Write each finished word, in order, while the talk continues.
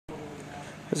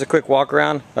Here's a quick walk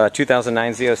around.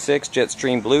 2009 Z06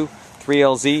 Jetstream Blue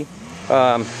 3LZ.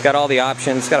 Got all the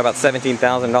options. Got about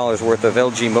 $17,000 worth of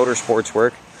LG Motorsports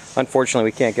work. Unfortunately,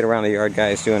 we can't get around the yard.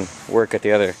 Guys doing work at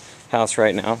the other house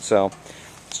right now. So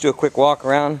let's do a quick walk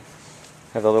around.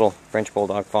 Have the little French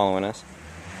Bulldog following us.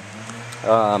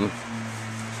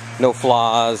 No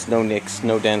flaws, no nicks,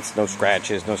 no dents, no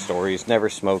scratches, no stories. Never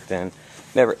smoked in,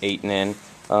 never eaten in.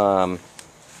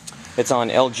 It's on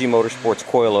LG Motorsports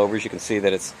coilovers. You can see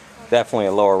that it's definitely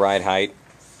a lower ride height.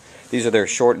 These are their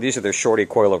shorty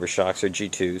coilover shocks. They're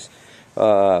G2s.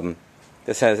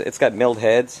 It's got milled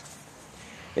heads.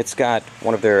 It's got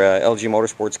one of their LG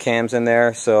Motorsports cams in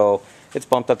there, so it's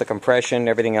bumped up the compression,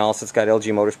 everything else. It's got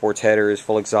LG Motorsports headers,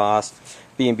 full exhaust,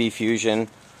 B&B Fusion.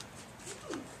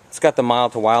 It's got the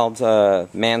mild to wild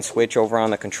man switch over on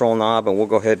the control knob, and we'll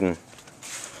go ahead and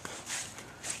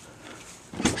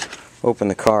open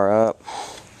the car up,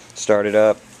 start it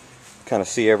up, kind of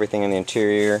see everything in the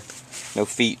interior. No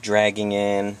feet dragging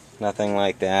in, nothing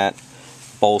like that.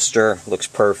 Bolster looks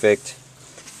perfect.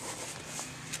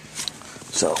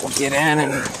 So we'll get in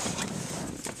and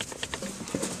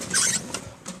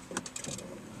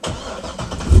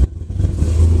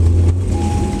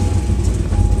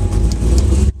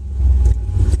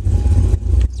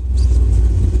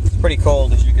it's pretty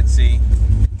cold, as you can see.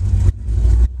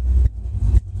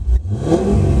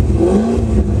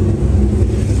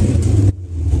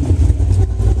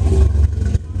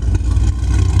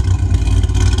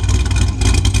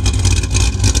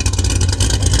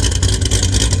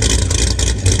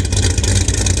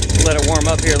 Let it warm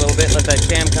up here a little bit, let that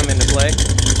cam come into play.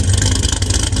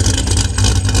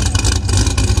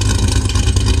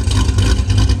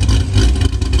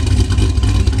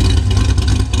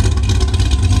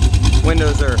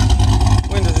 Windows are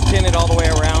tinted all the way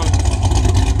around.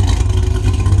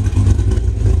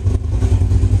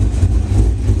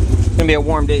 It's gonna be a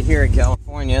warm day here in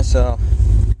California, so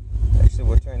actually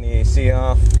we'll turn the AC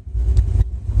off.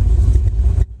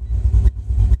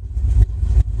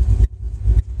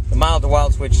 Mild to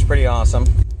wild switch is pretty awesome.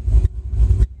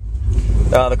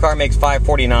 The car makes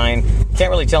 549.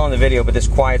 Can't really tell in the video, but this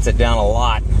quiets it down a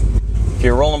lot. If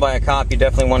you're rolling by a cop, you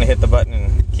definitely want to hit the button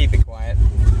and keep it quiet.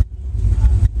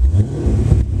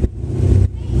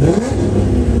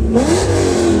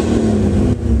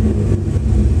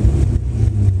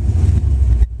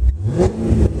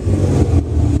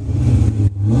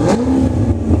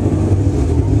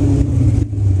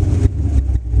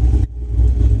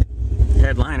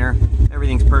 Headliner,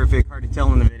 everything's perfect. Hard to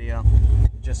tell in the video.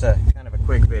 Just a kind of a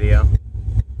quick video.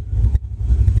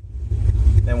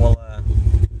 Then we'll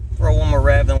throw one more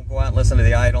rev, then we'll go out and listen to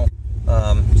the idle.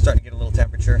 Starting to get a little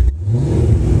temperature.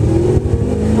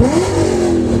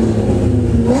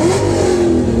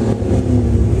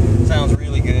 Sounds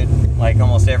really good, like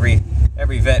almost every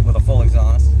vet with a full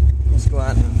exhaust. Let's go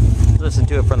out and listen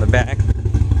to it from the back.